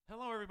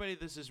everybody,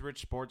 this is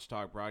Rich Sports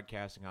Talk,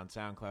 broadcasting on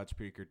SoundCloud,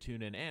 Spreaker,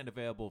 TuneIn, and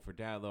available for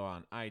download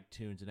on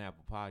iTunes and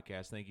Apple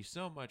Podcasts. Thank you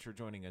so much for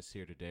joining us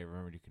here today.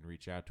 Remember, you can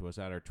reach out to us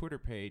at our Twitter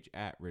page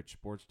at Rich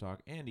Sports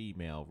Talk and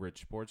email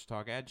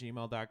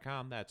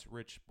richsportstalk@gmail.com. That's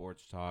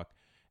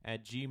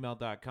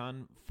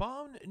richsportstalk@gmail.com.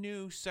 Fun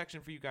new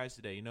section for you guys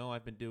today. You know,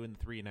 I've been doing the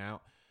 3 and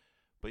out.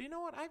 But you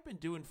know what? I've been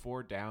doing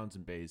 4 downs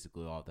and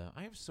basically all that.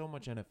 I have so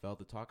much NFL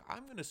to talk.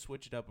 I'm going to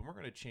switch it up, and we're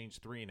going to change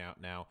 3 and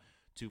out now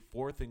to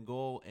 4th and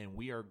goal, and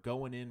we are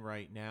going in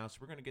right now. So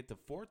we're going to get to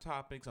 4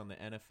 topics on the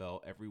NFL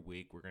every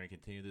week. We're going to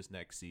continue this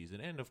next season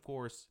and, of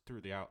course,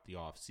 throughout the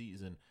off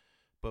season.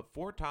 But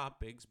 4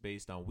 topics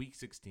based on Week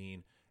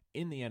 16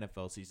 in the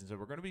NFL season. So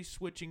we're going to be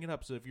switching it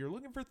up. So if you're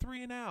looking for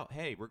 3 and out,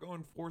 hey, we're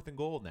going 4th and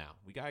goal now.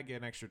 We got to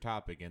get an extra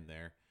topic in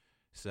there.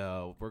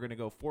 So we're going to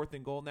go 4th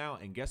and goal now,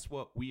 and guess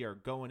what? We are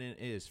going in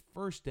is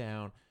 1st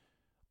down.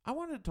 I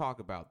wanted to talk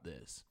about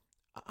this.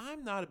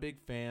 I'm not a big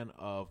fan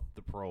of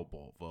the Pro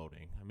Bowl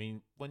voting. I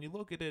mean, when you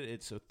look at it,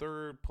 it's a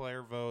third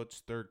player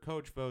votes, third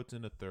coach votes,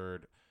 and a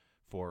third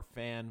for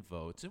fan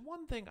votes. And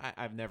one thing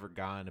I've never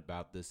gotten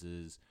about this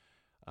is,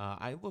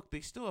 they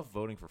still have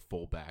voting for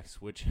fullbacks,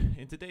 which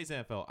in today's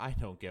NFL, I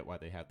don't get why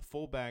they have the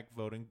fullback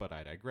voting, but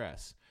I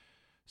digress.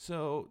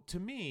 So to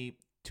me,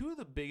 2 of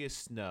the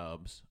biggest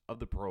snubs of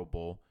the Pro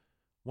Bowl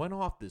went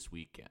off this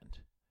weekend.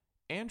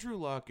 Andrew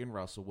Luck and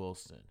Russell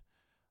Wilson.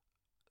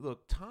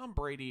 Look, Tom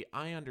Brady,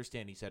 I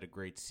understand he's had a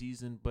great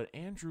season, but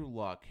Andrew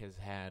Luck has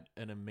had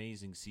an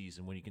amazing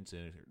season when you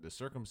consider the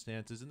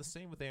circumstances, and the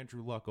same with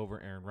Andrew Luck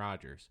over Aaron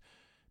Rodgers.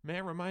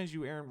 Man, reminds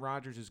you Aaron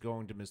Rodgers is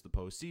going to miss the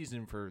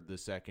postseason for the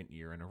 2nd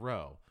year in a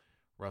row.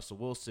 Russell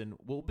Wilson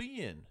will be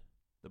in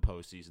the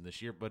postseason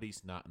this year, but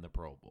he's not in the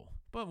Pro Bowl.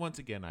 But once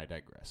again, I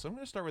digress. So I'm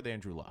going to start with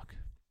Andrew Luck.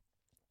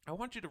 I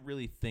want you to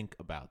really think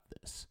about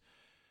this.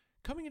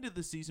 Coming into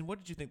the season, what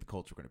did you think the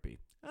Colts were going to be?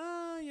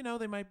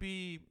 They might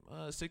be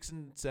a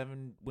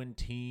 6-7 win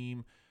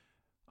team.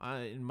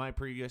 In my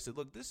preview, I said,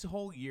 look, this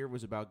whole year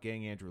was about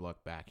getting Andrew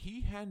Luck back.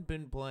 He hadn't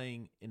been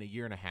playing in a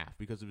year and a half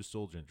because of his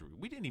shoulder injury.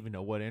 We didn't even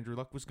know what Andrew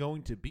Luck was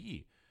going to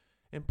be.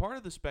 And part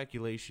of the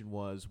speculation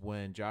was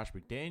when Josh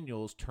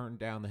McDaniels turned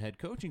down the head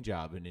coaching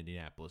job in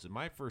Indianapolis. And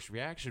my first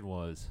reaction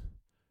was,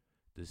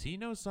 does he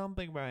know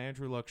something about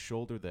Andrew Luck's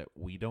shoulder that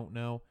we don't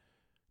know?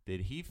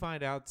 Did he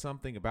find out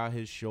something about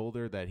his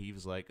shoulder that he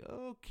was like,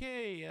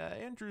 okay,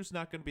 Andrew's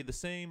not going to be the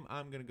same.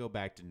 I'm going to go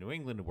back to New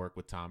England to work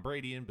with Tom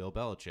Brady and Bill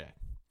Belichick.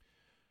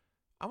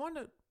 I want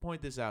to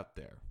point this out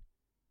there.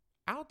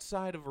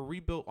 Outside of a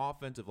rebuilt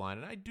offensive line,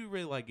 and I do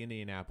really like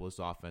Indianapolis'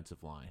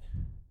 offensive line,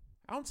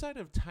 outside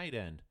of tight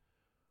end,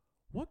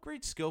 what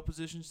great skill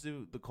positions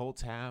do the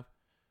Colts have?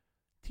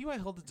 T.Y.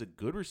 Hilton's a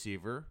good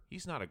receiver.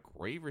 He's not a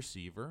great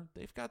receiver.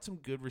 They've got some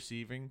good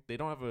receiving. They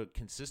don't have a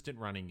consistent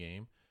running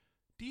game.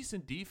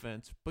 Decent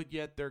defense, but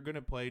yet they're going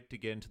to play to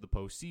get into the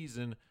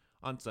postseason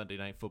on Sunday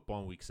Night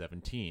Football in Week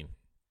 17.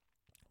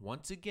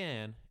 Once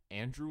again,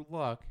 Andrew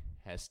Luck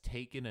has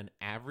taken an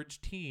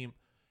average team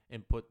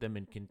and put them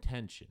in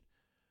contention.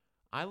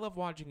 I love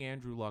watching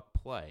Andrew Luck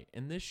play,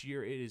 and this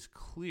year it is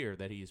clear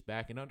that he is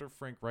back, and under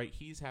Frank Reich,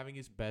 he's having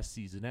his best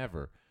season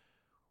ever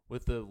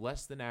with a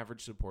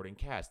less-than-average supporting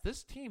cast.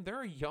 This team,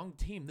 they're a young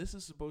team. This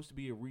is supposed to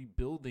be a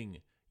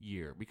rebuilding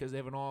year because they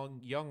have an all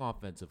young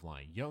offensive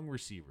line, young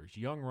receivers,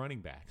 young running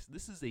backs.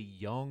 This is a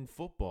young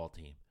football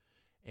team.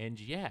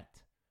 And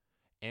yet,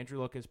 Andrew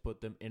Luck has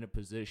put them in a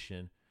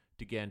position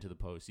to get into the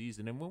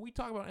postseason. And when we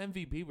talk about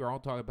MVP, we're all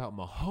talking about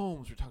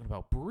Mahomes, we're talking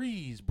about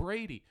Breeze,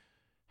 Brady.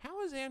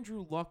 How is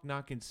Andrew Luck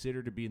not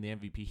considered to be in the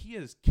MVP? He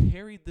has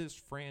carried this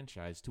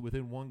franchise to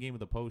within 1 game of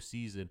the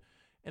postseason,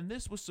 and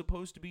this was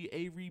supposed to be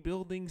a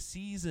rebuilding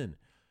season.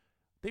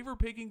 They were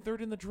picking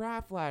 3rd in the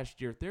draft last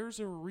year. There's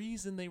a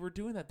reason they were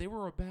doing that. They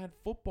were a bad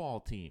football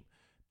team.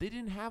 They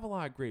didn't have a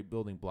lot of great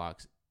building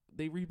blocks.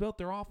 They rebuilt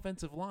their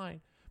offensive line,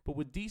 but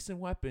with decent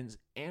weapons,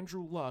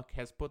 Andrew Luck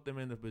has put them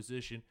in the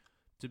position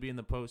to be in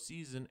the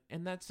postseason,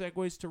 and that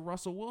segues to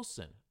Russell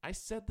Wilson. I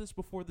said this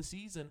before the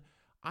season.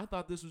 I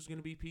thought this was going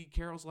to be Pete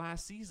Carroll's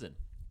last season.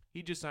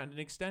 He just signed an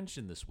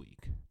extension this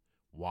week.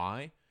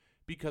 Why?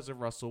 Because of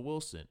Russell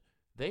Wilson.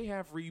 They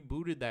have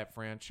rebooted that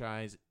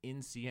franchise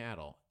in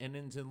Seattle, and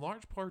it's in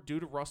large part due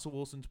to Russell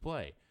Wilson's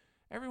play.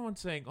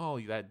 Everyone's saying, oh,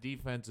 that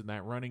defense and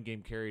that running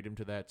game carried him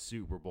to that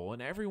Super Bowl,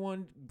 and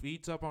everyone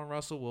beats up on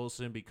Russell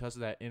Wilson because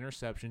of that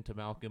interception to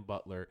Malcolm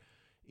Butler,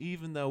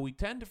 even though we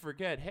tend to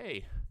forget,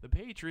 hey, the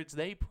Patriots,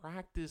 they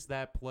practiced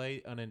that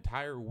play an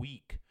entire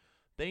week.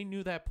 They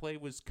knew that play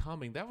was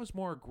coming. That was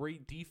more a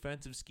great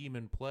defensive scheme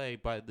and play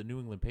by the New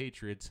England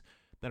Patriots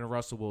than a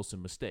Russell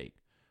Wilson mistake.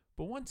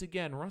 But once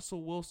again,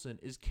 Russell Wilson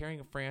is carrying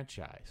a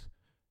franchise.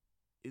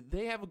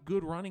 They have a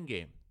good running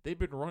game. They've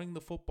been running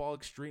the football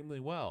extremely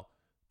well.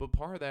 But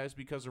part of that is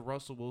because of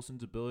Russell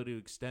Wilson's ability to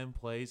extend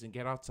plays and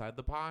get outside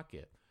the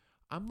pocket.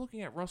 I'm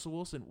looking at Russell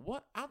Wilson.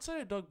 What outside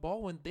of Doug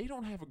Baldwin, they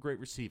don't have a great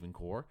receiving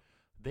core.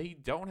 They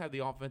don't have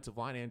the offensive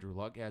line Andrew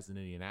Luck has in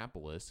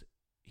Indianapolis.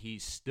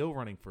 He's still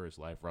running for his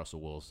life, Russell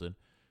Wilson.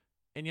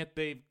 And yet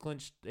they've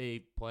clinched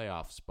a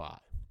playoff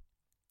spot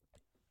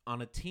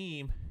on a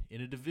team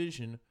in a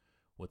division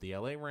with the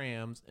LA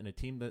Rams and a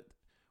team that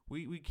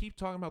we keep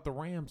talking about the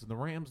Rams and the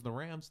Rams and the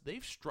Rams.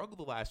 They've struggled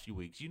the last few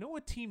weeks. You know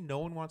what team no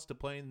one wants to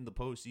play in the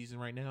postseason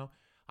right now?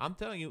 I'm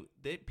telling you,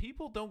 that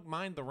people don't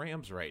mind the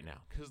Rams right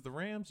now because the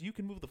Rams, you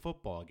can move the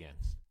football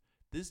against.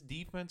 This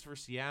defense for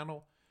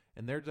Seattle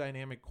and their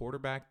dynamic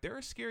quarterback, they're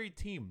a scary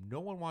team. No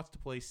one wants to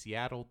play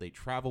Seattle. They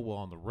travel well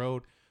on the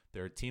road.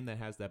 They're a team that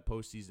has that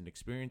postseason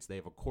experience. They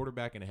have a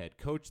quarterback and a head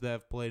coach that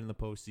have played in the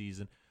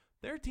postseason.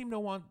 They're a team no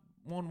one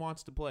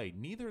wants to play.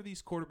 Neither of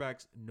these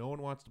quarterbacks, no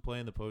one wants to play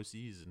in the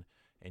postseason,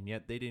 and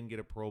yet they didn't get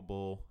a Pro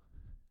Bowl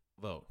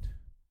vote.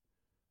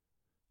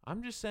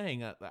 I'm just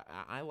saying,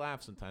 I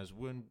laugh sometimes.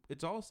 When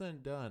it's all said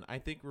and done, I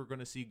think we're going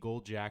to see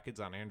gold jackets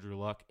on Andrew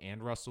Luck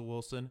and Russell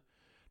Wilson.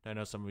 I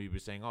know some of you will be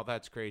saying, oh,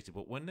 that's crazy.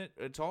 But when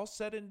it's all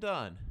said and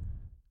done,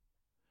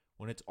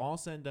 when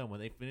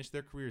they finish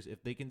their careers,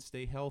 if they can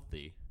stay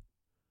healthy,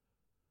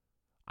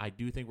 I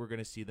do think we're going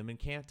to see them in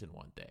Canton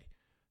one day.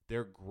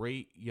 They're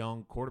great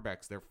young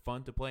quarterbacks. They're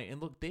fun to play. And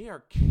look, they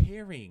are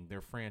carrying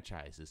their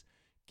franchises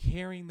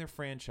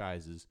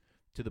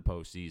to the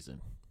postseason.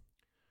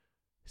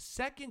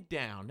 Second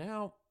down.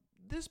 Now,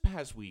 this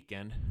past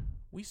weekend,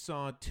 we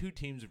saw two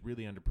teams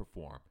really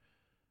underperform.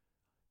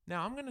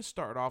 Now, I'm going to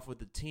start off with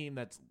the team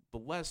that's the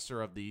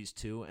lesser of these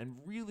two and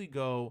really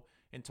go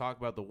and talk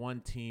about the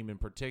one team in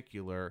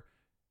particular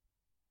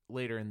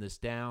later in this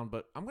down.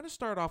 But I'm going to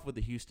start off with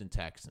the Houston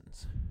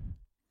Texans.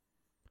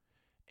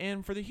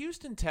 And for the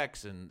Houston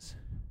Texans,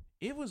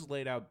 it was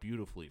laid out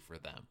beautifully for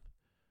them.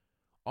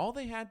 All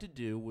they had to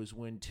do was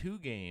win 2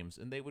 games,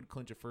 and they would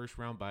clinch a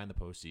first-round bye in the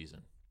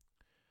postseason.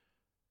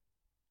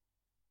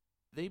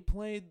 They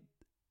played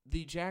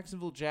the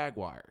Jacksonville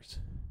Jaguars,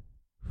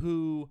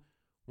 who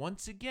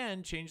once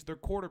again changed their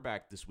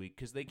quarterback this week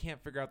because they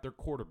can't figure out their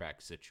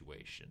quarterback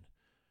situation.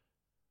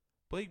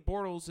 Blake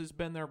Bortles has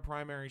been their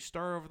primary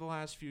star over the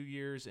last few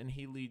years, and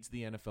he leads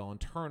the NFL in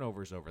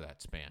turnovers over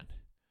that span.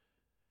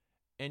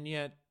 And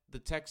yet, the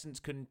Texans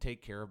couldn't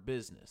take care of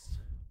business.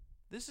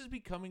 This is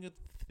becoming a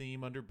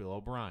theme under Bill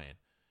O'Brien.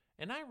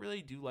 And I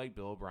really do like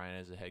Bill O'Brien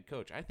as a head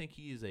coach. I think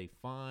he is a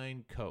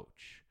fine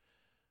coach.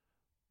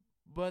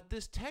 But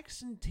this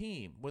Texan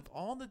team, with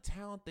all the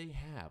talent they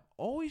have,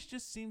 always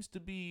just seems to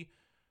be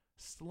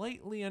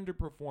slightly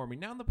underperforming.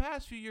 Now, in the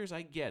past few years,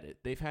 I get it.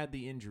 They've had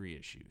the injury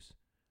issues.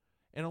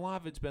 And a lot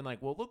of it's been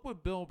like, well, look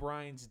what Bill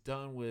O'Brien's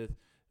done with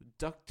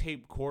duct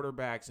tape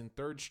quarterbacks and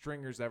third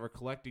stringers that were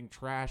collecting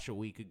trash a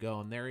week ago,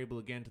 and they're able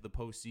to get into the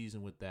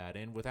postseason with that,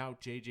 and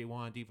without J.J.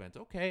 Watt on defense.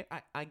 Okay,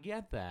 I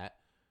get that.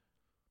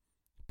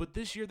 But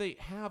this year they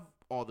have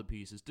all the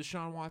pieces.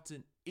 Deshaun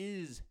Watson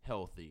is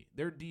healthy.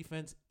 Their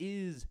defense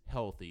is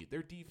healthy.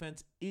 Their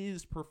defense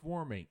is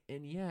performing,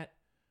 and yet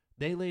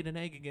they laid an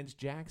egg against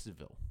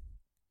Jacksonville.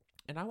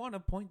 And I want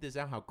to point this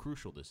out how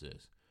crucial this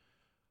is.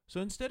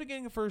 So instead of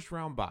getting a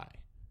first-round bye,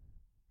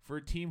 for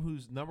a team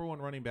whose number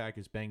one running back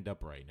is banged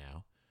up right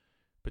now,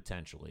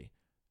 potentially,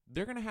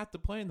 they're going to have to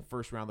play in the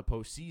first round of the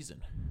postseason.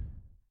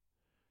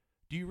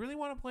 Do you really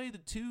want to play the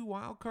 2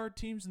 wildcard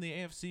teams in the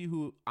AFC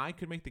who I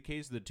could make the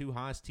case are the 2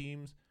 hottest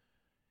teams?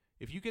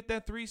 If you get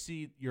that 3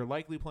 seed, you're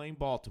likely playing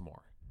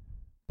Baltimore.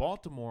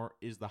 Baltimore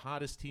is the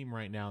hottest team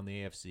right now in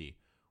the AFC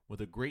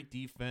with a great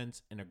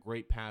defense and a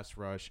great pass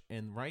rush.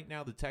 And right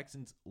now the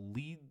Texans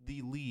lead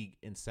the league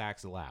in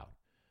sacks allowed.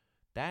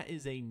 That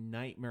is a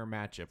nightmare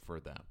matchup for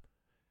them.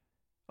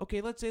 Okay,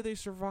 let's say they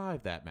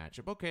survive that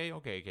matchup. Okay.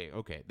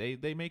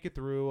 They make it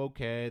through.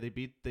 Okay,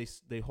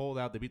 they hold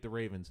out. They beat the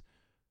Ravens.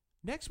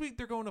 Next week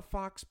they're going to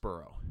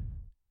Foxborough.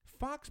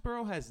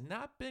 Foxborough has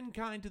not been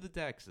kind to the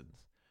Texans.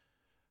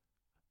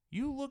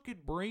 You look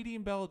at Brady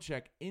and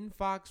Belichick in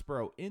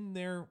Foxborough in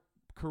their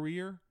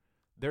career,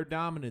 they're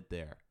dominant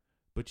there.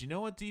 But you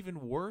know what's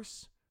even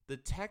worse? The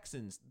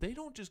Texans, they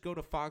don't just go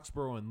to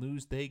Foxborough and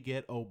lose, they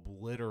get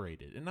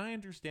obliterated. And I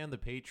understand the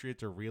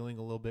Patriots are reeling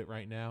a little bit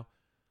right now.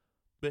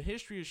 But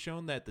history has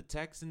shown that the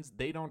Texans,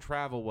 they don't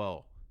travel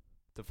well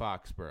to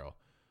Foxborough.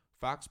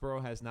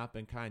 Foxborough has not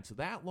been kind. So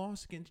that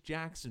loss against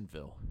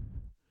Jacksonville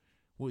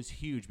was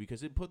huge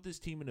because it put this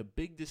team in a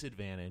big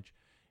disadvantage.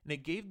 And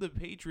it gave the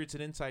Patriots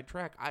an inside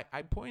track.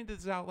 I pointed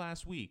this out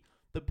last week.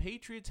 The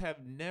Patriots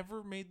have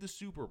never made the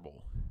Super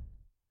Bowl.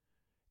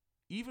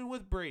 Even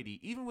with Brady,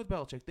 even with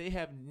Belichick, they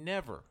have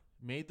never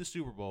made the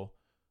Super Bowl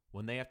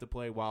when they have to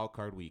play Wild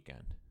Card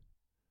Weekend.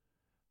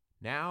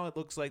 Now it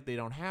looks like they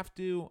don't have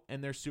to,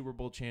 and their Super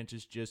Bowl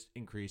chances just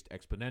increased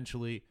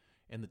exponentially.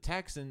 And the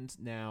Texans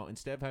now,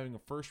 instead of having a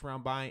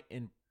first-round bye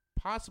and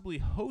possibly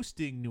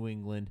hosting New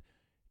England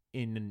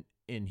in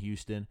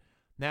Houston,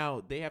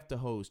 now they have to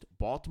host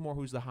Baltimore,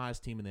 who's the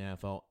hottest team in the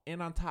NFL.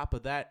 And on top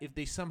of that, if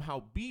they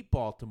somehow beat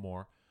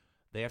Baltimore,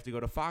 they have to go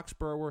to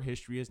Foxborough, where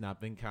history has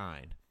not been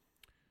kind.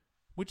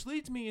 Which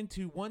leads me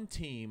into one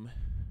team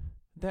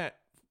that,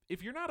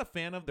 if you're not a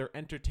fan of, they're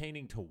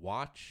entertaining to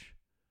watch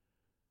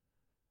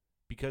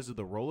because of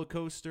the roller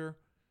coaster.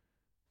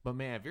 But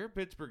man, if you're a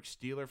Pittsburgh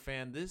Steelers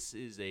fan, this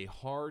is a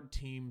hard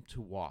team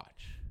to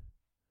watch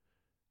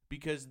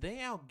because they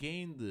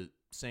outgained the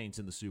Saints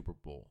in the Super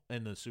Bowl,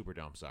 in the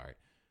Superdome, sorry.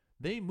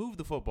 They moved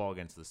the football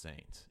against the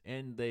Saints,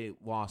 and they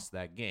lost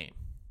that game.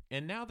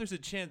 And now there's a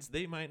chance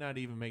they might not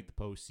even make the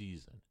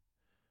postseason.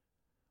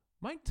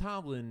 Mike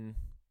Tomlin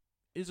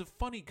is a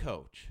funny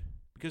coach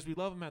because we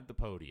love him at the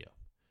podium.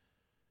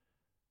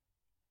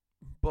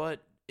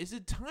 But is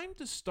it time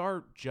to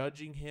start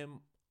judging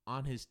him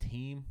on his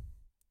team?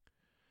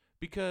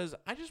 Because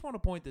I just want to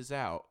point this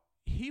out.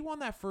 He won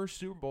that first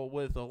Super Bowl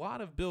with a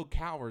lot of Bill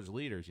Cowher's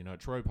leaders.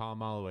 Troy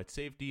Polamalu at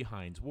safety,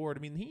 Hines Ward.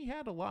 I mean, he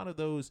had a lot of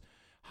those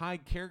high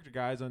character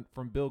guys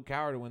from Bill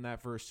Cowher to win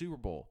that first Super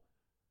Bowl.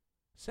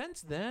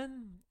 Since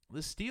then, the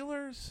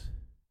Steelers,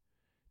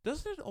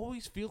 doesn't it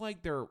always feel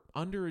like they're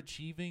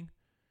underachieving?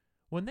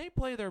 When they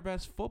play their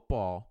best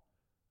football,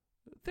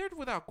 they're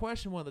without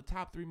question one of the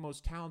top 3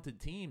 most talented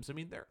teams. I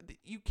mean,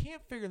 you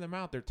can't figure them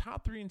out. They're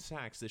top 3 in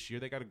sacks this year.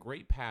 They got a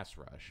great pass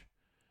rush.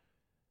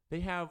 They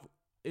have,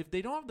 if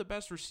they don't have the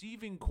best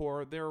receiving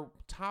core, they're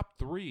top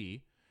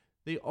 3.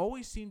 They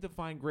always seem to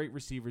find great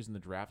receivers in the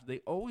draft. They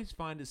always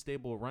find a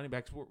stable of running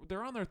backs.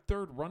 They're on their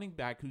 3rd running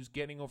back who's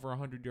getting over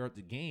 100 yards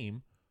a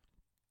game.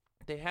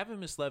 They haven't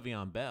missed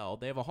Le'Veon Bell.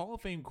 They have a Hall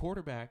of Fame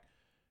quarterback.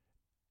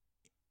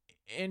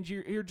 And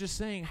you're just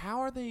saying, how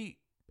are they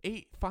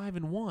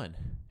 8-5-1?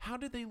 How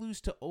did they lose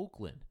to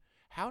Oakland?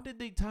 How did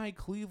they tie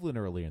Cleveland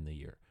earlier in the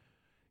year?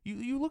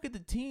 You look at the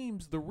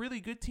teams, the really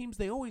good teams,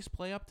 they always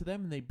play up to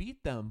them and they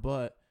beat them.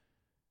 But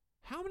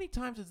how many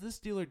times has this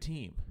Steeler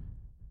team?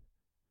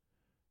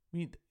 I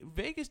mean,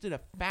 Vegas did a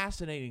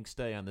fascinating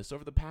study on this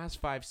over the past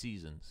 5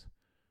 seasons.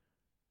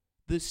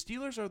 The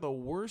Steelers are the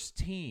worst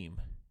team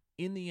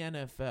in the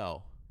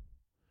NFL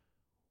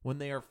when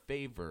they are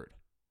favored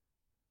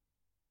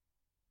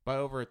by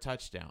over a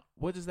touchdown.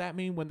 What does that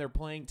mean when they're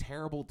playing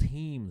terrible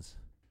teams?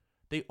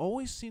 They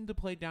always seem to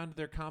play down to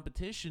their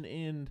competition,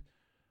 and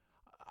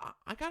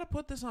I got to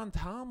put this on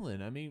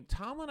Tomlin. I mean,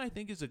 Tomlin, I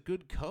think, is a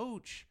good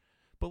coach,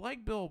 but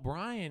like Bill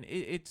O'Brien,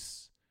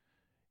 it's,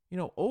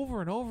 over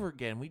and over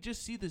again, we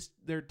just see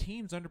their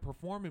teams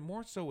underperforming,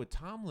 more so with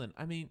Tomlin.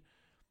 I mean,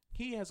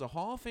 he has a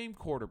Hall of Fame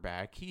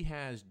quarterback. He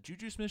has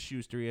Juju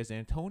Smith-Schuster. He has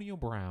Antonio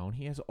Brown.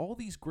 He has all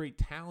these great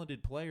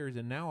talented players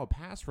and now a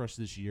pass rush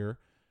this year,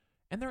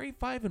 and they're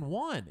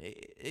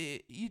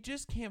 8-5-1. You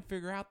just can't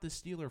figure out the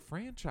Steeler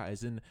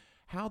franchise and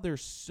how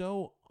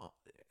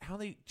how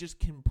they just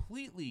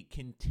completely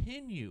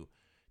continue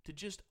to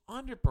just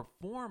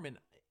underperform. And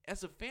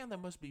as a fan,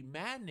 that must be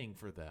maddening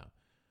for them.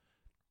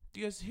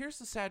 Because here's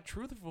the sad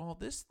truth of all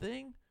this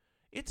thing.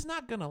 It's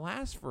not going to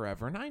last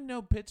forever. And I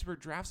know Pittsburgh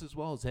drafts as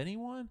well as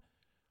anyone.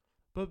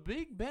 But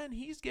Big Ben,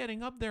 he's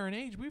getting up there in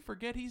age. We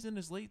forget he's in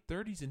his late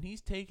 30s and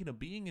he's taken a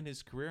beating in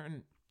his career.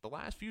 And the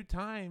last few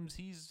times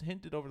he's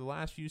hinted over the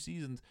last few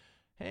seasons,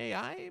 hey,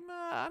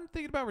 I'm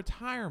thinking about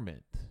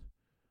retirement.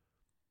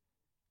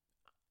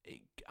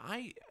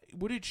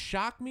 Would it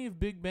shock me if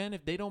Big Ben,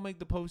 if they don't make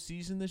the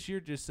postseason this year,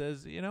 just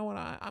says, you know what,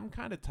 I'm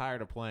kind of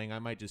tired of playing. I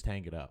might just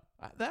hang it up.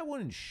 That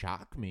wouldn't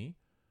shock me.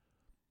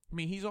 I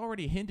mean, he's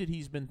already hinted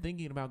he's been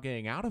thinking about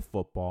getting out of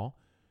football.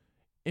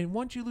 And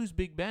once you lose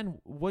Big Ben,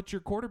 what's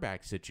your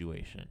quarterback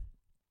situation?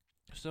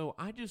 So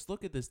I just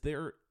look at this.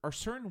 There are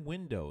certain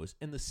windows,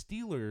 and the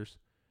Steelers,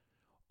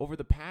 over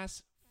the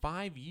past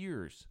 5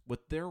 years,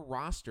 with their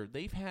roster,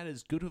 they've had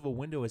as good of a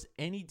window as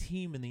any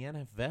team in the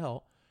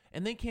NFL,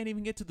 and they can't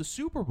even get to the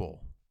Super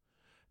Bowl.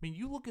 I mean,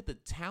 you look at the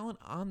talent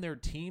on their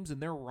teams and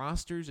their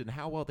rosters and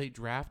how well they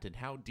draft and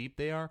how deep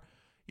they are.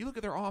 You look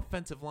at their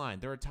offensive line,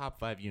 they're a top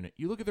 5 unit.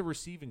 You look at their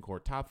receiving core,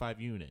 top 5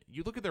 unit.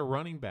 You look at their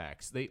running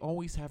backs, they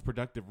always have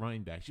productive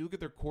running backs. You look at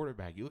their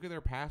quarterback, you look at their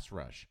pass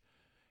rush.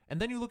 And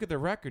then you look at their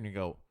record and you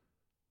go,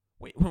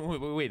 wait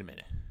a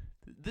minute.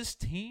 This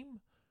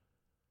team,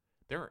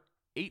 they're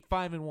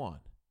 8-5-1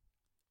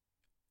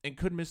 and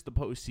could miss the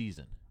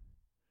postseason.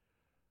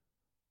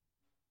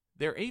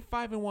 They're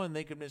 8-5-1 and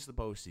they could miss the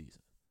postseason.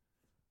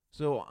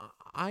 So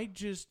I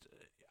just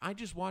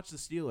watch the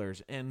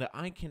Steelers and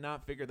I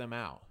cannot figure them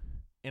out.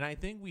 And I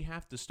think we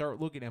have to start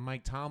looking at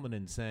Mike Tomlin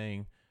and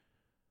saying,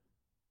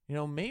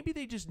 maybe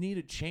they just need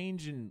a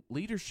change in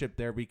leadership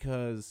there,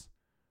 because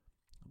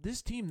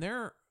this team,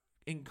 they're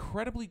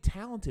incredibly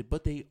talented,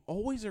 but they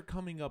always are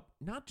coming up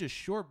not just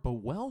short, but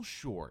well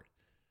short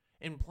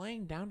and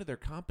playing down to their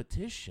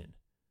competition.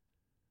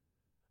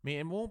 I mean,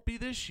 it won't be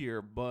this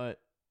year,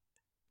 but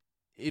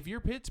if you're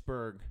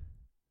Pittsburgh,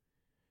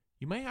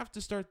 you might have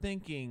to start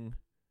thinking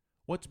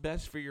what's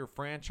best for your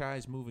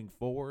franchise moving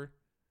forward.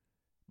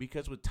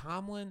 Because with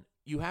Tomlin,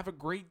 you have a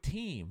great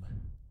team,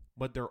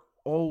 but they're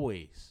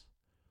always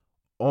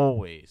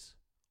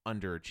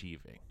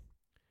underachieving.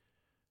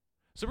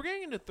 So we're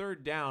getting into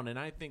third down, and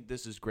I think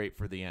this is great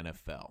for the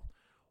NFL.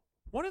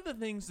 One of the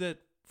things that,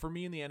 for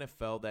me in the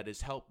NFL, that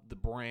has helped the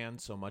brand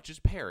so much is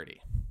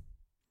parity.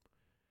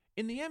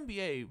 In the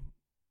NBA,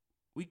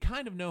 we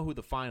kind of know who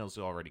the finals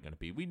are already going to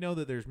be. We know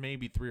that there's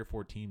maybe 3 or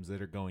 4 teams that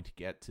are going to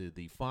get to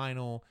the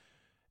final.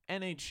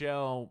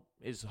 NHL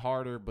is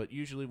harder, but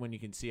usually when you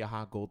can see a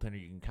hot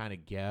goaltender, you can kind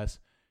of guess.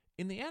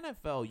 In the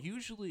NFL,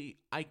 usually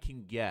I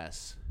can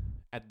guess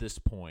at this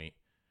point,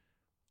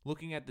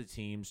 looking at the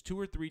teams, 2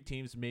 or 3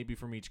 teams maybe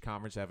from each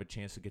conference have a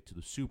chance to get to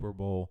the Super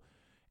Bowl.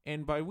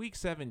 And by week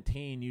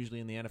 17, usually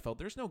in the NFL,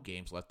 there's no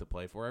games left to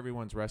play for.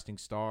 Everyone's resting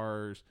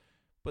stars.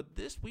 But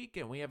this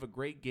weekend, we have a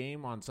great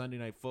game on Sunday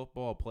Night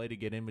Football, a play to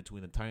get in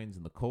between the Titans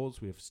and the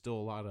Colts. We have still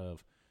a lot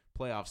of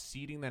playoff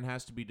seeding that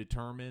has to be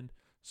determined.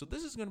 So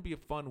this is going to be a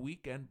fun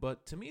weekend.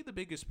 But to me, the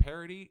biggest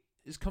parity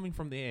is coming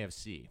from the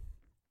AFC.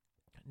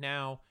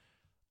 Now,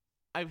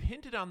 I've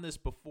hinted on this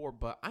before,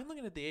 but I'm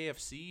looking at the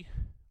AFC.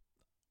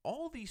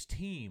 All these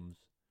teams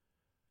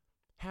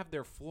have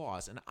their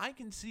flaws, and I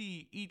can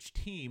see each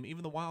team,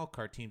 even the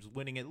wildcard teams,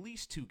 winning at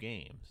least 2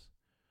 games.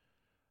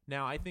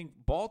 Now, I think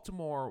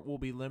Baltimore will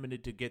be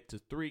limited to get to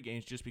 3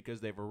 games just because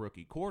they have a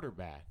rookie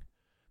quarterback.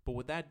 But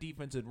with that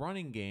defense and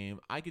running game,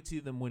 I could see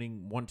them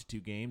winning 1 to 2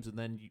 games, and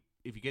then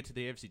if you get to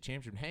the AFC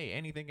Championship, hey,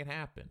 anything can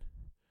happen.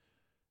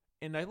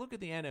 And I look at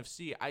the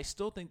NFC, I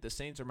still think the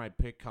Saints are my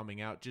pick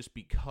coming out just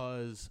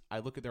because I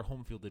look at their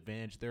home field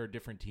advantage. They're a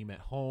different team at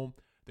home.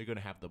 They're going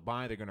to have the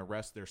bye. They're going to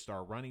rest their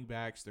star running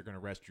backs. They're going to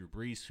rest Drew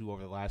Brees, who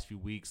over the last few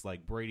weeks,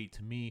 like Brady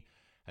to me,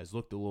 has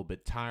looked a little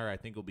bit tired. I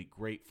think it'll be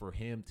great for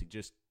him to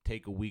just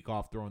take a week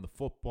off throwing the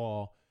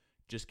football,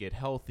 just get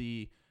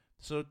healthy.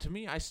 So to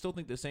me, I still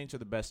think the Saints are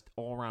the best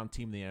all-around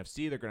team in the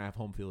NFC. They're going to have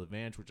home field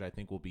advantage, which I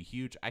think will be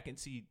huge. I can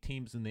see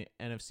teams in the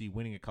NFC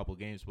winning a couple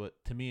games,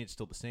 but to me, it's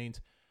still the Saints.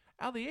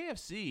 Out of the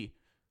AFC,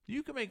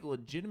 you can make a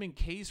legitimate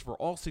case for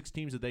all 6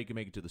 teams that they can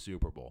make it to the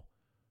Super Bowl.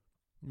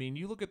 I mean,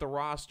 you look at the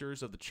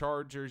rosters of the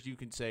Chargers, you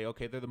can say,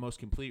 okay, they're the most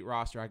complete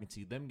roster. I can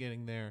see them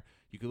getting there.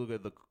 You can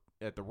look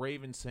at the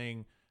Ravens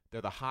saying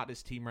they're the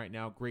hottest team right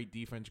now. Great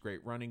defense,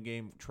 great running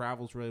game,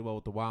 travels really well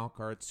with the wild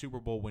card, Super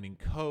Bowl winning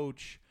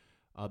coach.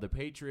 The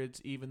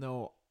Patriots, even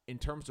though in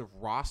terms of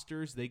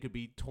rosters, they could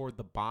be toward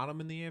the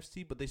bottom in the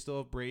AFC, but they still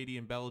have Brady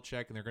and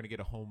Belichick, and they're going to get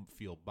a home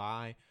field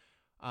bye.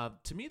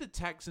 To me, the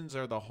Texans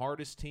are the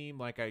hardest team,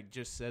 like I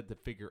just said, to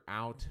figure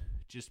out,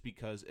 just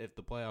because if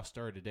the playoffs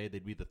started today,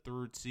 they'd be the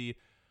 3rd seed.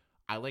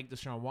 I like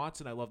Deshaun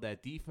Watson. I love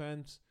that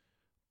defense.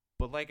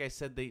 But like I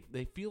said,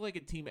 they feel like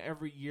a team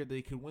every year.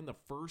 They could win the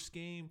first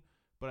game,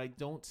 but I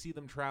don't see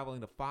them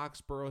traveling to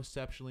Foxborough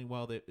exceptionally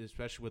well,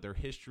 especially with their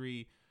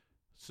history.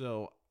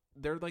 So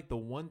they're like the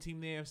one team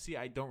in the AFC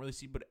I don't really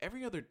see. But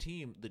every other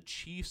team, the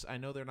Chiefs, I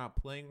know they're not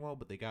playing well,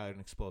 but they got an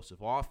explosive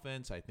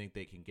offense. I think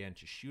they can get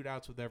into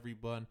shootouts with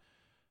everyone.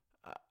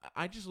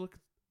 I just look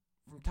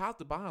from top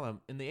to bottom.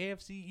 In the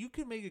AFC, you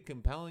can make a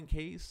compelling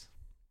case,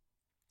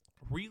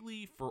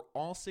 really, for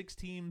all 6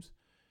 teams.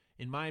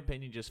 In my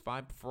opinion, just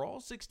 5. For all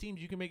 6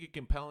 teams, you can make a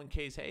compelling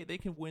case. Hey, they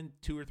can win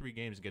 2 or 3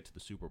 games and get to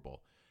the Super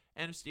Bowl.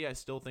 NFC, I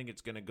still think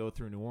it's going to go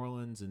through New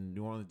Orleans, and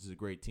New Orleans is a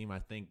great team. I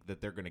think that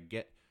they're going to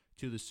get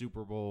to the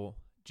Super Bowl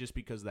just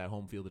because of that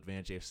home field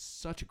advantage. They have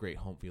such a great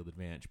home field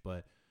advantage.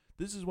 But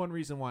this is one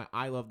reason why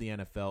I love the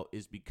NFL,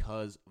 is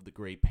because of the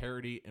great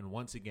parity. And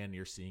once again,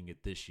 you're seeing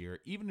it this year.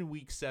 Even in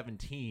week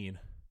 17,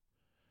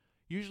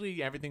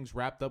 usually everything's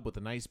wrapped up with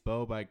a nice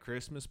bow by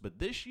Christmas. But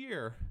this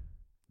year,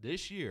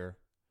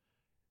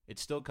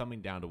 it's still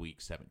coming down to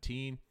week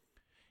 17.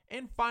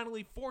 And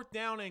finally, 4th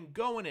down and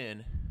going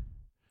in,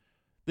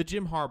 the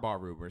Jim Harbaugh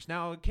rumors.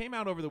 Now, it came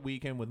out over the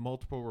weekend with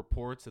multiple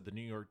reports that the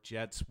New York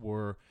Jets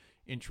were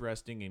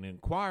interested in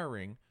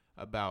inquiring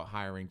about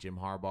hiring Jim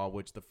Harbaugh,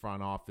 which the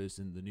front office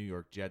and the New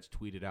York Jets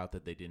tweeted out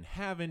that they didn't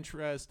have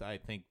interest. I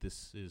think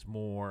this is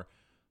more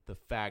the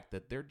fact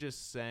that they're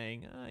just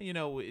saying,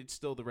 it's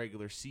still the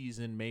regular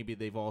season. Maybe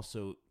they've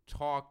also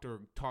talked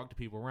to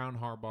people around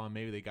Harbaugh, and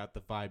maybe they got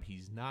the vibe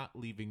he's not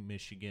leaving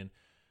Michigan.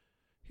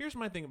 Here's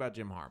my thing about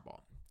Jim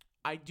Harbaugh.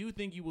 I do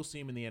think you will see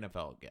him in the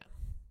NFL again,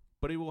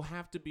 but it will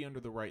have to be under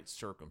the right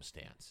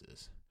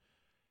circumstances.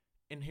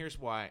 And here's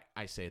why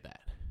I say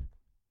that.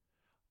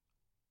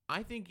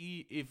 I think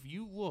if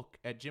you look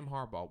at Jim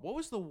Harbaugh, what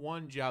was the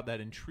one job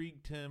that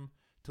intrigued him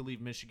to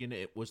leave Michigan?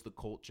 It was the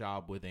Colt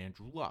job with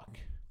Andrew Luck.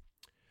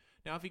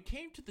 Now, if he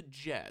came to the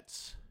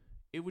Jets,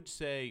 it would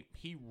say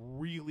he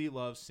really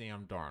loves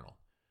Sam Darnold.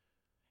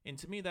 And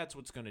to me, that's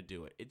what's going to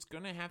do it. It's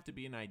going to have to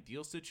be an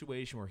ideal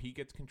situation where he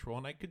gets control,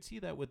 and I could see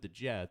that with the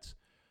Jets,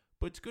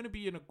 but it's going to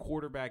be in a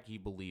quarterback he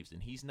believes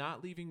in. He's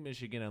not leaving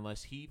Michigan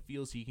unless he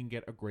feels he can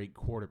get a great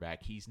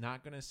quarterback. He's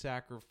not going to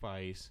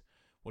sacrifice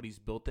what he's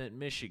built at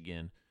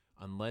Michigan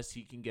unless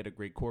he can get a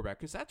great quarterback,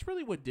 because that's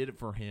really what did it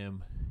for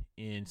him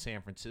in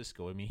San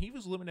Francisco. I mean, he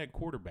was limited at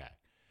quarterback.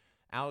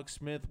 Alex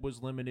Smith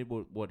was limited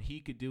with what he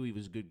could do. He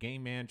was a good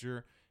game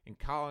manager, and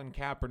Colin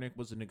Kaepernick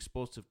was an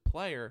explosive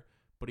player,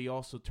 but he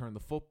also turned the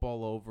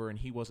football over, and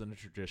he wasn't a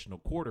traditional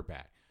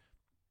quarterback.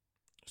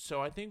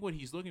 So I think what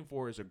he's looking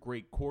for is a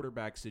great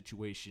quarterback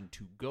situation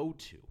to go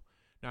to.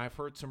 Now, I've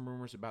heard some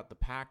rumors about the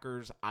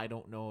Packers. I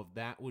don't know if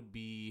that would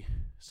be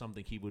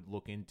something he would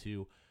look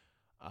into.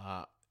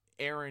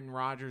 Aaron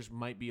Rodgers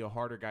might be a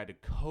harder guy to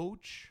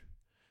coach,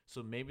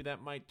 so maybe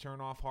that might turn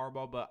off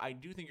Harbaugh, but I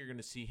do think you're going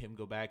to see him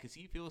go back because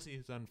he feels he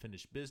has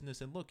unfinished business.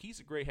 And look, he's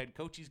a great head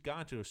coach. He's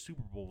gone to a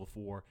Super Bowl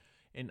before,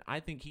 and I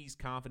think he's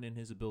confident in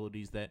his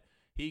abilities that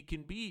he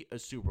can be a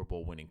Super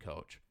Bowl winning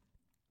coach.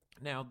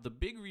 Now, the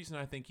big reason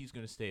I think he's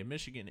going to stay at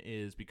Michigan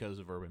is because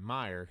of Urban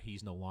Meyer.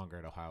 He's no longer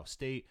at Ohio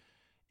State.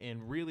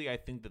 And really, I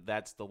think that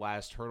that's the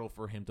last hurdle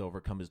for him to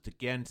overcome, is to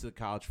get into the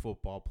college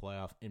football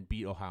playoff and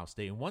beat Ohio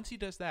State. And once he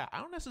does that, I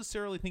don't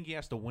necessarily think he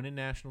has to win a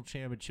national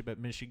championship at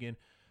Michigan.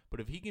 But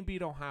if he can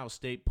beat Ohio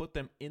State, put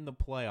them in the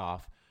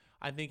playoff,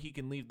 I think he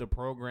can leave the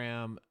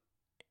program.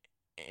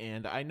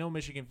 And I know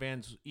Michigan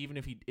fans, even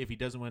if he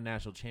doesn't win a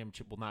national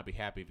championship, will not be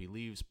happy if he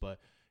leaves. But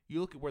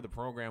you look at where the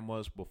program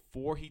was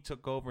before he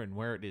took over and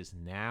where it is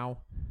now.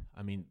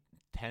 I mean,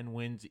 10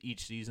 wins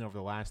each season over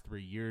the last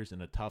 3 years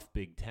in a tough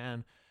Big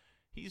Ten.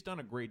 He's done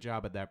a great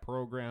job at that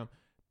program.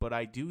 But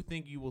I do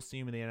think you will see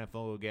him in the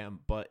NFL again,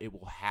 but it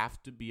will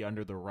have to be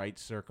under the right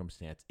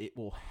circumstance. It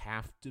will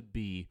have to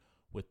be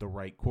with the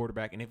right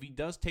quarterback. And if he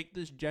does take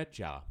this Jet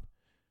job,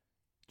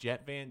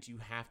 Jet fans, you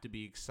have to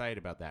be excited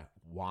about that.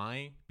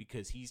 Why?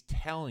 Because he's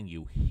telling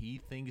you he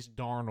thinks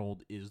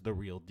Darnold is the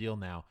real deal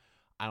now.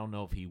 I don't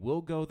know if he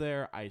will go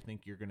there. I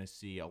think you're going to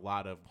see a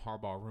lot of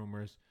Harbaugh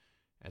rumors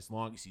as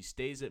long as he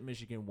stays at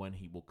Michigan, when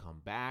he will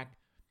come back.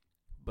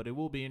 But it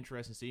will be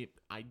interesting to see.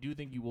 I do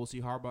think you will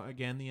see Harbaugh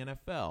again in the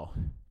NFL,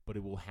 but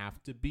it will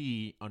have to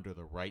be under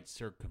the right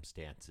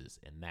circumstances,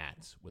 and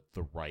that's with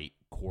the right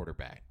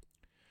quarterback.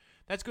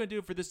 That's going to do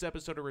it for this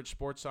episode of Rich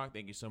Sports Talk.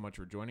 Thank you so much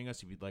for joining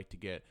us. If you'd like to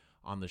get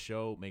on the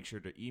show, make sure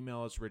to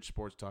email us,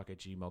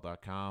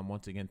 richsportstalk@gmail.com.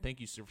 Once again,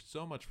 thank you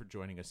so much for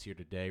joining us here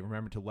today.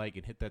 Remember to like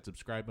and hit that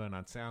subscribe button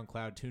on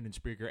SoundCloud, TuneIn,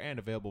 Spreaker, and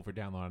available for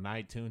download on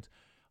iTunes.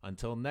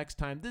 Until next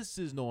time, this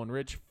is Nolan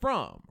Rich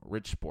from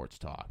Rich Sports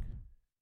Talk.